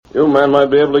You men might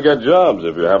be able to get jobs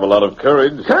if you have a lot of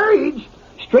courage. Courage?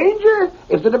 Stranger,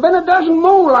 if there'd have been a dozen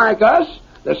more like us,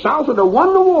 the South would have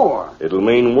won the war. It'll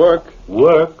mean work.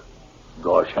 Work?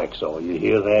 Gosh, Hacksaw, you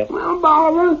hear that? Well,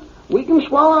 Bolivar, we can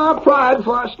swallow our pride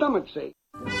for our stomach's sake.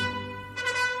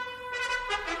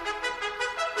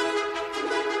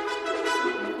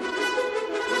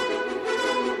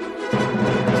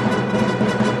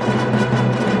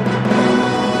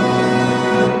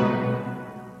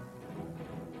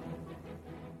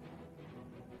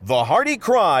 The hearty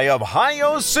cry of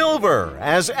Hi-Yo Silver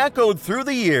has echoed through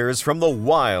the years from the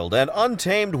wild and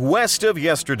untamed west of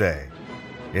yesterday.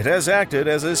 It has acted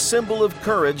as a symbol of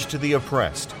courage to the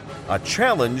oppressed, a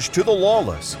challenge to the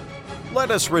lawless.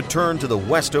 Let us return to the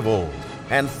west of old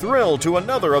and thrill to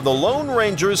another of the Lone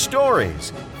Ranger's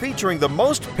stories, featuring the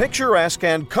most picturesque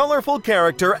and colorful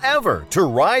character ever to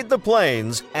ride the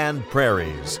plains and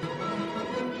prairies.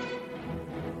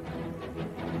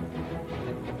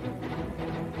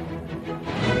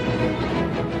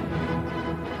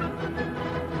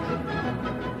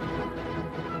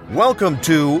 Welcome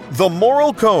to The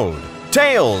Moral Code,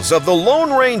 Tales of the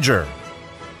Lone Ranger.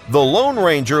 The Lone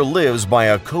Ranger lives by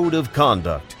a code of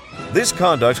conduct. This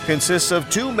conduct consists of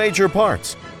two major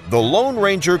parts, the Lone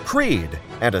Ranger Creed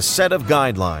and a set of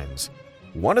guidelines.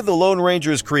 One of the Lone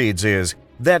Ranger's creeds is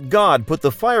that God put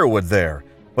the firewood there,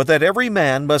 but that every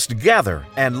man must gather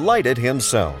and light it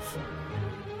himself.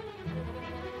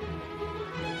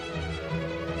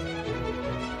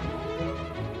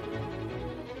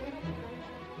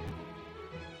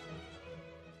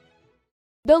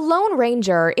 The Lone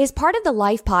Ranger is part of the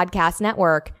Life Podcast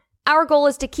Network. Our goal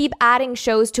is to keep adding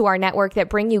shows to our network that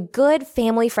bring you good,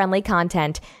 family-friendly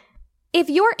content. If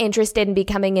you're interested in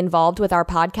becoming involved with our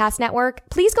podcast network,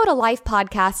 please go to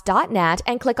lifepodcast.net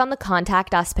and click on the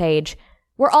Contact Us page.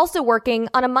 We're also working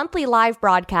on a monthly live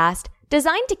broadcast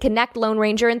designed to connect Lone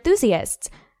Ranger enthusiasts.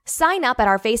 Sign up at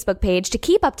our Facebook page to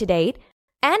keep up to date.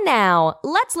 And now,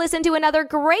 let's listen to another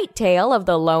great tale of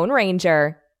the Lone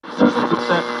Ranger.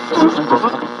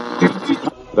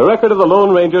 The record of the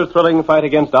Lone Ranger's thrilling fight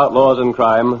against outlaws and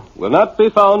crime will not be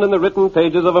found in the written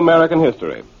pages of American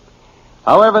history.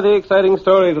 However, the exciting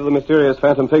stories of the mysterious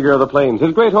phantom figure of the plains,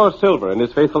 his great horse Silver, and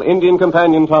his faithful Indian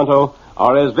companion Tonto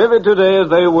are as vivid today as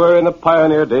they were in the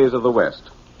pioneer days of the West.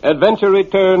 Adventure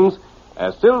returns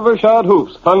as silver-shod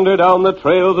hoofs thunder down the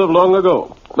trails of long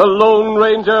ago. The Lone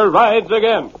Ranger rides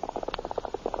again.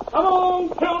 Come on,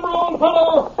 Silver, old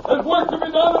fellow. There's work to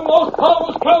be done in Los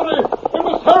Palmas County. We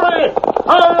must hurry.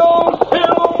 Hi-yo,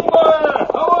 Silver!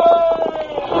 Away!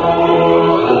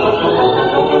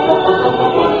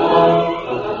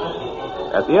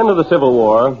 At the end of the Civil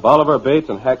War, Bolivar Bates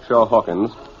and Hacksaw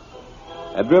Hawkins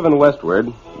had driven westward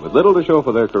with little to show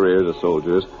for their careers as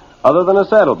soldiers other than a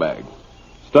saddlebag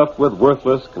stuffed with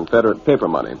worthless Confederate paper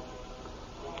money.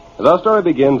 As our story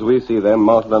begins, we see them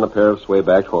mounted on a pair of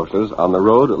sway-backed horses on the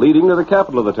road leading to the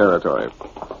capital of the territory.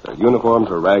 Their uniforms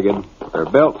are ragged, their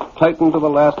belts tightened to the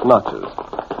last notches.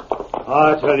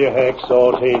 I tell you,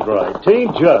 Hacksaw, it ain't right. It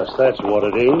ain't just, that's what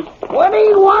it ain't. What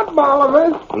ain't what,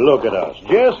 Bolivar? Look at us.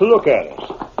 Just look at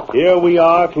us. Here we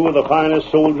are, two of the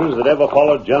finest soldiers that ever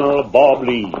followed General Bob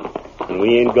Lee. And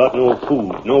we ain't got no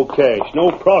food, no cash,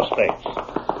 no prospects.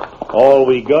 All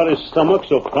we got is stomachs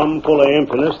so plumb full of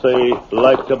emptiness they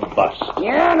like to bust.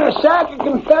 Yeah, and a sack of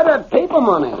Confederate paper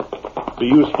money. Be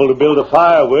useful to build a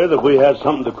fire with if we had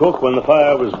something to cook when the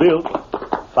fire was built.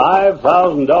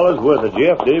 $5,000 worth of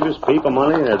Jeff Davis paper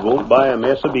money, and it won't buy a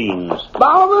mess of beans.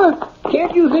 Bolivar,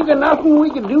 can't you think of nothing we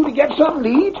could do to get something to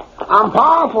eat? I'm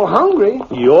powerful hungry.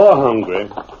 You're hungry.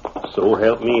 So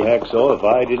help me, Hacksaw, if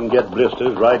I didn't get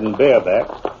blisters riding bareback,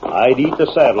 I'd eat the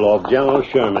saddle off General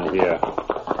Sherman here.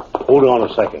 Hold on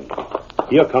a second.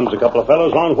 Here comes a couple of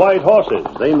fellows on white horses.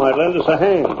 They might lend us a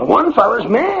hand. One fellow's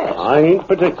mad. I ain't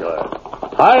particular.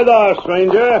 Hi there,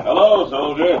 stranger. Hello,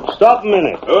 soldier. Stop a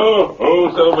minute. Oh,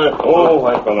 Silver. Oh,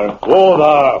 white fella. Whoa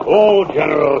there. Whoa,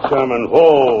 General Sherman.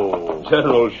 Whoa.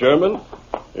 General Sherman?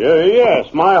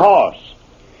 Yes, my horse.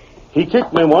 He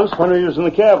kicked me once when he was in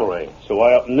the cavalry, so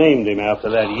I named him after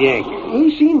that Yankee.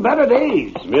 He's seen better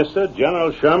days. Mister,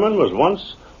 General Sherman was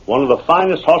once one of the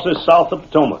finest horses south of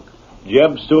Potomac.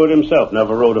 Jeb Stuart himself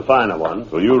never rode a finer one.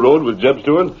 So you rode with Jeb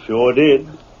Stuart? Sure did.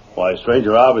 Why,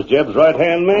 stranger, I was Jeb's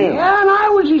right-hand man. Yeah, and I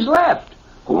was his left.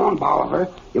 Go on, Bolivar.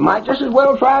 You might just as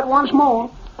well try it once more.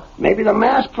 Maybe the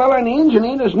masked fella and the engine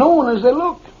ain't as known as they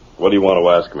look. What do you want to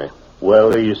ask me?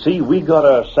 Well, you see, we got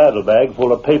a saddlebag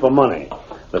full of paper money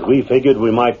that we figured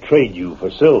we might trade you for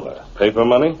silver. Paper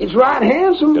money? It's right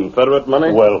handsome. Confederate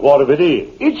money? Well, what if it is?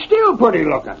 It's still pretty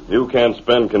looking. You can't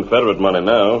spend Confederate money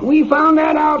now. We found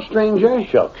that out, stranger.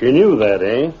 Shucks, you knew that,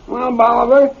 eh? Well,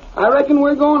 Bolivar, I reckon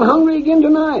we're going hungry again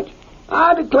tonight.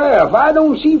 I declare, if I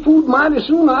don't see food mighty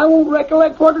soon, I won't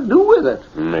recollect what to do with it.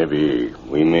 Maybe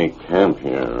we may camp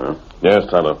here, huh? Yes,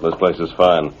 Tonto, this place is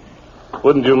fine.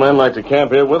 Wouldn't you men like to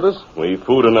camp here with us? We've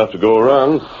food enough to go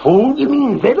around. Food? You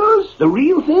mean victuals? The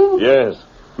real thing? Yes.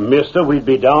 Mister, we'd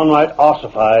be downright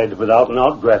ossified without an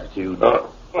out gratitude.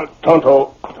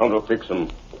 Tonto, fix some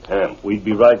camp. We'd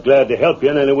be right glad to help you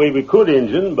in any way we could,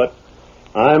 Injun, but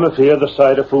I'm afeard the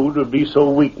sight of food would be so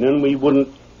weakening we wouldn't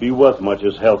be worth much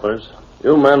as helpers.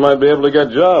 You men might be able to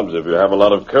get jobs if you have a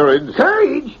lot of courage.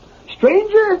 Courage?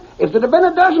 Stranger, if there'd have been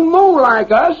a dozen more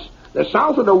like us, the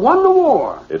South would have won the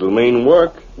war. It'll mean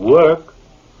work. Work?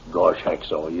 Gosh,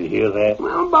 Hacksaw, you hear that?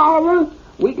 Well, Bolivar,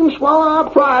 we can swallow our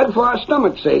pride for our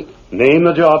stomach's sake. Name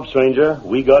the job, stranger.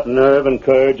 We got nerve and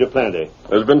courage aplenty.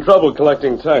 There's been trouble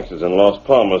collecting taxes in Las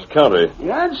Palmas County.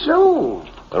 That's so.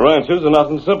 The ranchers are not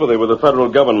in sympathy with the federal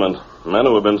government. Men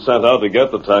who have been sent out to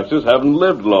get the taxes haven't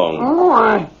lived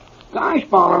long. Gosh,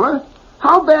 Bolivar,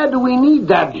 how bad do we need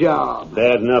that job?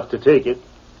 Bad enough to take it.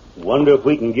 Wonder if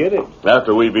we can get it.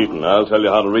 After we've eaten, I'll tell you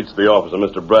how to reach the office of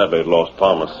Mr. Bradley at Las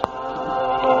Palmas.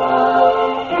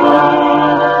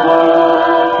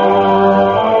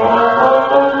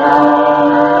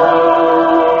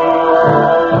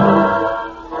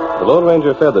 The Lone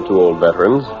Ranger fed the two old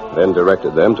veterans, then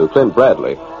directed them to Clint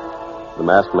Bradley. The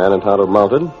masked man and Tonto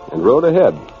mounted and rode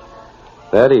ahead.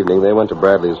 That evening, they went to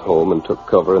Bradley's home and took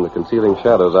cover in the concealing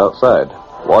shadows outside,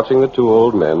 watching the two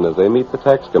old men as they meet the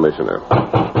tax commissioner.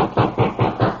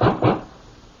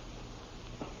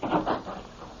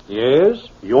 Yes?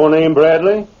 Your name,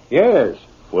 Bradley? Yes.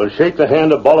 Well, shake the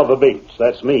hand of Bolivar Bates.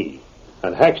 That's me.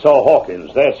 And Hacksaw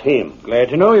Hawkins. That's him. Glad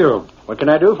to know you. What can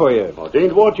I do for you? Well, it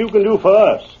ain't what you can do for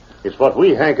us. It's what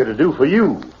we hanker to do for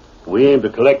you. We aim to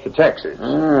collect the taxes.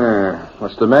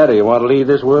 What's the matter? You want to leave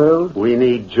this world? We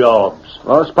need jobs.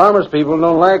 Los Palmas people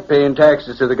don't like paying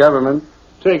taxes to the government.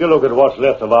 Take a look at what's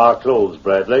left of our clothes,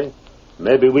 Bradley.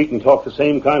 Maybe we can talk the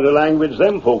same kind of language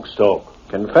them folks talk.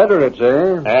 Confederates,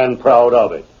 eh? And proud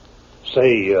of it.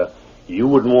 Say, you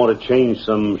wouldn't want to change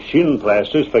some shin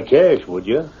plasters for cash, would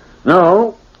you?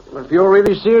 No. If you're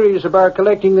really serious about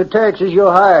collecting the taxes,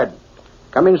 you're hired.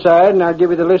 Come inside, and I'll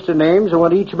give you the list of names and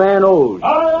what each man owes. The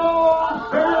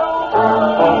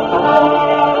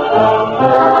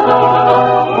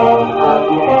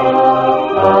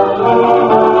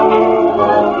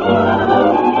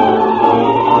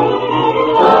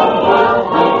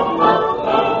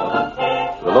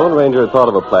Lone Ranger had thought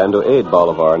of a plan to aid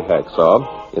Bolivar and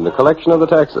Hacksaw in the collection of the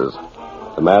taxes.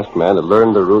 The masked man had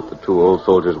learned the route the two old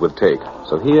soldiers would take,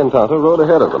 so he and Tonto rode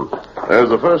ahead of them. There's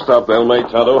the first stop they'll make,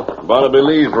 Tonto. Barnaby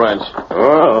Lee's ranch.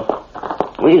 Oh,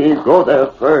 we go there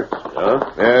first.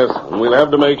 Yes, and we'll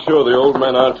have to make sure the old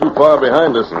men aren't too far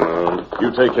behind us.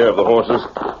 You take care of the horses.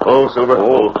 Oh, Silver.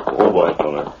 Oh, boy.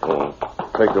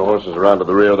 Take the horses around to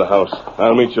the rear of the house.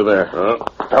 I'll meet you there.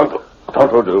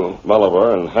 Tonto do.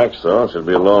 Bolivar and Hacksaw should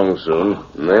be along soon.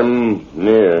 Them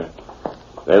near.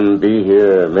 Them be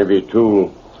here maybe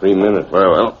 2-3 minutes. Very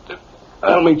well.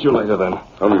 I'll meet you later then.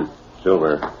 Come,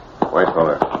 Silver. White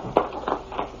collar.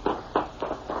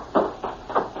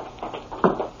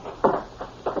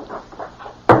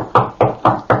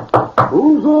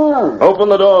 Who's there? Open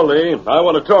the door, Lee. I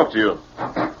want to talk to you.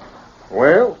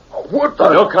 Well, what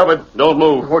the... You're covered. Don't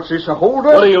move. What's this, a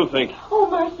hold-up? What do you think? Oh,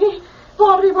 mercy.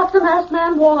 Bobby, what's the masked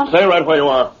man want? Stay right where you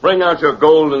are. Bring out your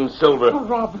gold and silver. Oh,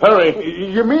 Rob.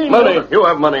 Hurry. You mean... Money. You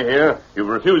have money here. You've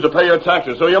refused to pay your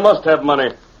taxes, so you must have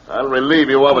money. I'll relieve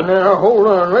you of it. Now, hold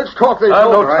on. Let's talk this I've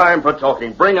no over. time for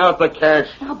talking. Bring out the cash.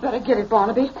 I better get it,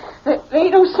 Barnaby. There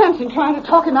ain't no sense in trying to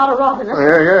talk him out of robbing us.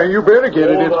 Yeah, you better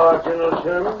get it. General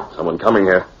Sherman. Someone coming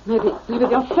here. Maybe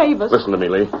they'll save us. Listen to me,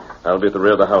 Lee. I'll be at the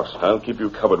rear of the house. I'll keep you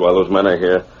covered while those men are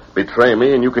here. Betray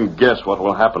me, and you can guess what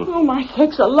will happen. Oh, my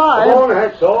sakes alive. Come on,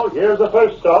 Hacksaw. Here's the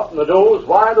first stop, and the door's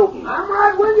wide open. I'm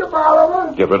right with you,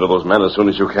 Bolivar. Get rid of those men as soon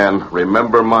as you can.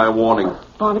 Remember my warning.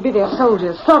 Barnaby, they're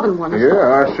soldiers, southern ones.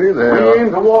 Yeah, I see We that.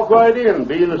 aim to walk right in,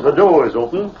 being as the door is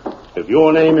open. If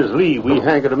your name is Lee, we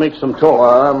hanker to make some talk.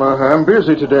 I'm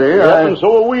busy today. And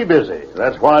so are we busy.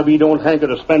 That's why we don't hanker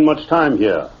to spend much time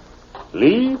here.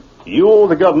 Lee, you owe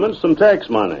the government some tax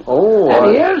money.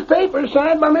 And here's papers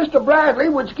signed by Mr. Bradley,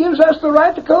 which gives us the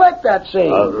right to collect that same.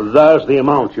 There's the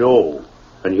amount you owe.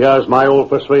 And here's my old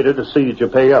persuader to see that you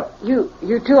pay up. You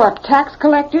two are tax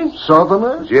collectors?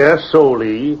 Southerners? Yes, so,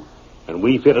 Lee. And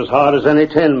we fit as hard as any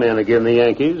 10 men again the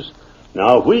Yankees.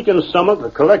 Now, if we can stomach the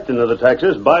collecting of the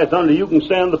taxes, by thunder, you can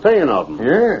stand the paying of them.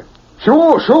 Yeah.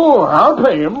 Sure. I'll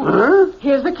pay him. Huh?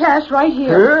 Here's the cash right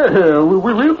here. Yeah,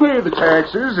 we'll pay the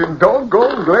taxes, and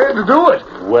doggone glad to do it.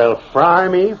 Well, fry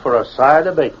me for a side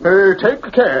of bacon. Take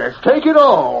the cash. Take it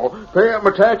all. Pay up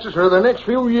my taxes for the next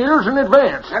few years in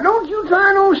advance. Now, don't you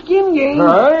try no skin game.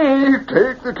 Aye,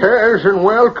 take the cash and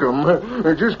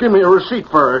welcome. Just give me a receipt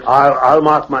for it. I'll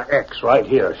mark my X right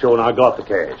here, showing I got the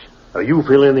cash. You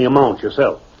fill in the amount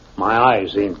yourself. My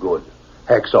eyes ain't good.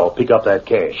 Hacksaw, pick up that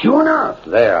cash. Sure enough.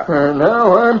 There.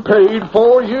 Now I'm paid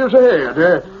 4 years ahead.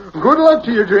 Good luck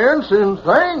to you, gents, and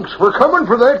thanks for coming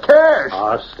for that cash.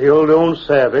 I still don't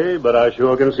savvy, but I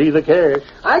sure can see the cash.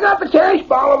 I got the cash,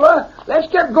 Bolivar. Let's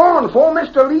get going before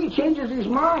Mr. Lee changes his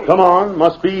mind. Come on,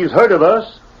 must be he's heard of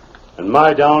us. And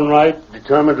my downright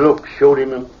determined look showed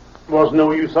him it wasn't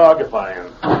no use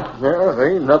argufying. Well,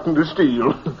 there ain't nothing to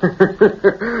steal.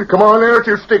 Come on out,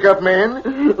 you stick-up man.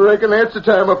 Reckon that's the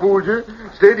time I fooled you.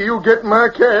 Instead of you getting my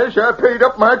cash, I paid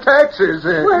up my taxes.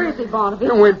 Where is he, Barnaby?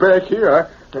 I went back here.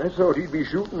 I thought he'd be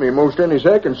shooting me most any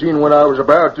second, seeing what I was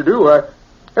about to do.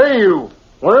 Hey, you.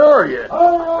 Where are you?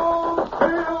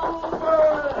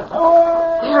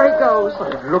 There he goes.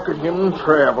 Look at him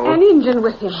travel. An Injun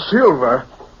with him. Silver?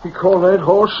 He called that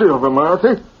horse Silver,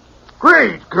 Martha.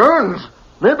 Great guns!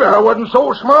 Maybe I wasn't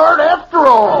so smart after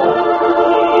all.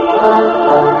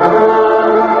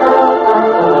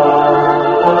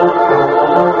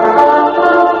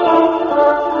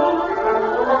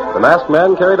 The masked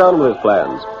man carried on with his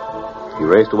plans. He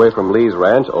raced away from Lee's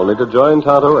ranch only to join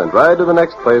Tonto and ride to the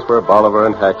next place where Bolivar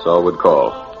and Hacksaw would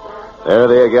call. There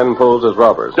they again posed as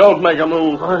robbers. Don't make a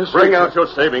move. Bring out your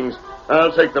savings.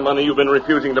 I'll take the money you've been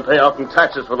refusing to pay out in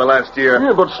taxes for the last year.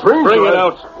 Yeah, but stranger... Bring it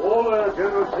out. Oh, there,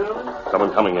 General Sherman.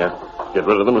 Someone coming here. Get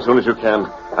rid of them as soon as you can.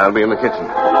 I'll be in the kitchen.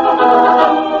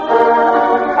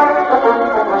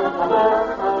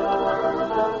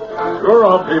 Sure,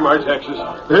 I'll pay my taxes.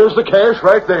 There's the cash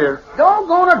right there.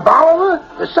 Doggone it, Bolivar.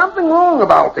 There's something wrong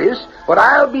about this, but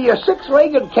I'll be a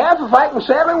six-legged calf if I can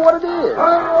settle what it is.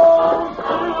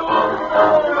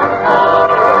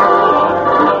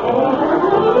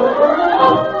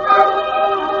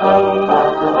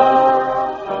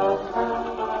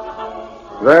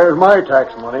 There's my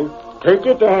tax money. Take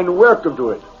it and welcome to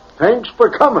it. Thanks for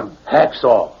coming.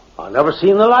 Hacksaw. I never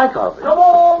seen the like of it. Come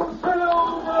on,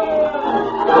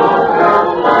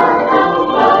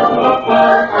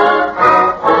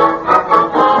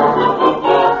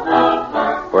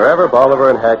 Wherever Bolivar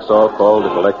and Hacksaw called to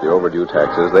collect the overdue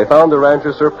taxes, they found the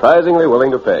ranchers surprisingly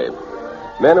willing to pay.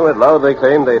 Men who had loudly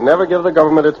claimed they'd never give the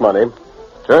government its money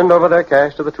turned over their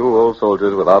cash to the two old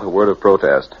soldiers without a word of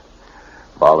protest.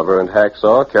 Bolivar and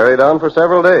Hacksaw carried on for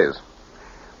several days.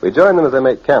 We joined them as they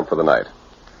make camp for the night.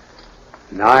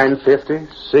 $950,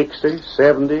 $60,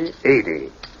 $70,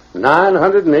 $80.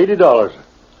 $980.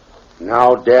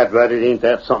 Now, Dad, right, it ain't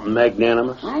that something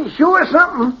magnanimous? Sure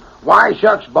something. Why,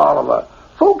 shucks, Bolivar.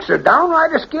 Folks are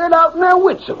downright scared out in their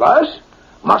wits of us.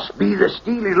 Must be the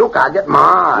steely look I get in my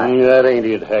eye. That ain't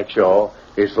it, Hacksaw.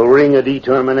 It's the ring of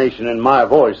determination in my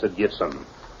voice that gets them.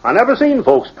 I never seen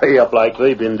folks pay up like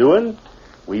they've been doing.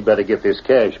 We better get this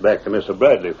cash back to Mr.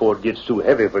 Bradley before it gets too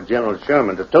heavy for General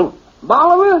Sherman to tote.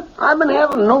 Bolivar, I've been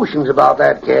having notions about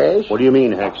that cash. What do you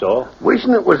mean, Hacksaw?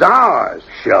 Wishing it was ours.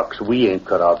 Shucks, we ain't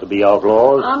cut out to be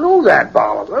outlaws. I know that,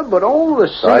 Bolivar, but all the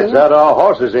same... Besides that, our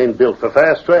horses ain't built for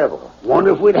fast travel.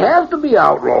 Wonder if we'd have to be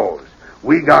outlaws.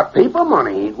 We got paper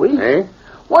money, ain't we? Eh?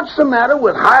 What's the matter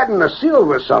with hiding the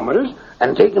silver summers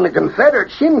and taking the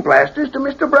Confederate shin plasters to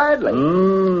Mr. Bradley?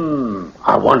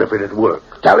 I wonder if it'd work.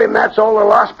 Tell him that's all the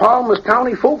Las Palmas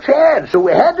County folks had, so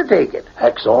we had to take it.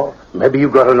 Hacksaw, maybe you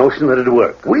got a notion that it'd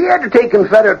work. We had to take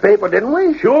Confederate paper, didn't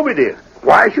we? Sure we did.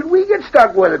 Why should we get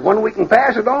stuck with it when we can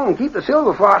pass it on and keep the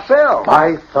silver for ourselves?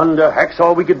 By thunder,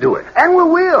 Hacksaw, we could do it. And we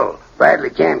will.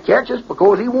 Bradley can't catch us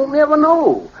because he won't never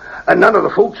know. And none of the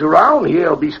folks around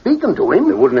here will be speaking to him.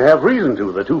 They wouldn't have reason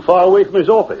to. They're too far away from his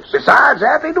office. Besides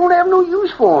that, they don't have no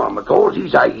use for him because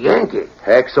he's a Yankee.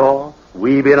 Hacksaw,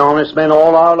 we've been honest men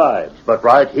all our lives, but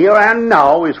right here and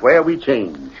now is where we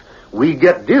change. We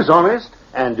get dishonest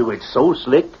and do it so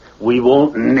slick we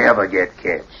won't never get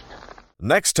catched.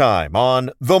 Next time on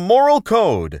The Moral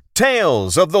Code,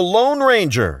 Tales of the Lone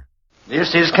Ranger.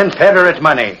 This is Confederate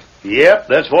money. Yep,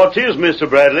 that's what it is, Mr.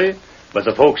 Bradley. But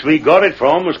the folks we got it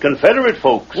from was Confederate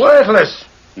folks. Worthless.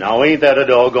 Now, ain't that a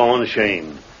doggone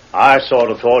shame? I sort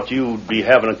of thought you'd be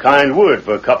having a kind word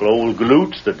for a couple of old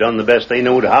galoots that done the best they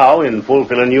knowed how in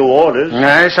fulfilling your orders.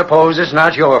 I suppose it's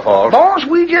not your fault. Boss,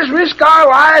 we just risk our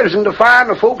lives in defying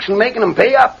the folks and making them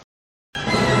pay up.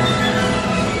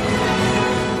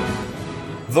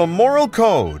 The Moral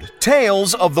Code,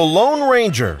 Tales of the Lone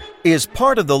Ranger, is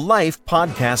part of the Life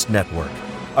Podcast Network,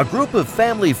 a group of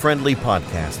family-friendly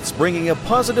podcasts bringing a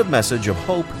positive message of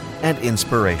hope and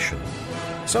inspiration.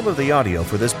 Some of the audio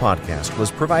for this podcast was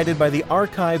provided by the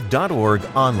archive.org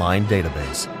online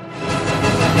database.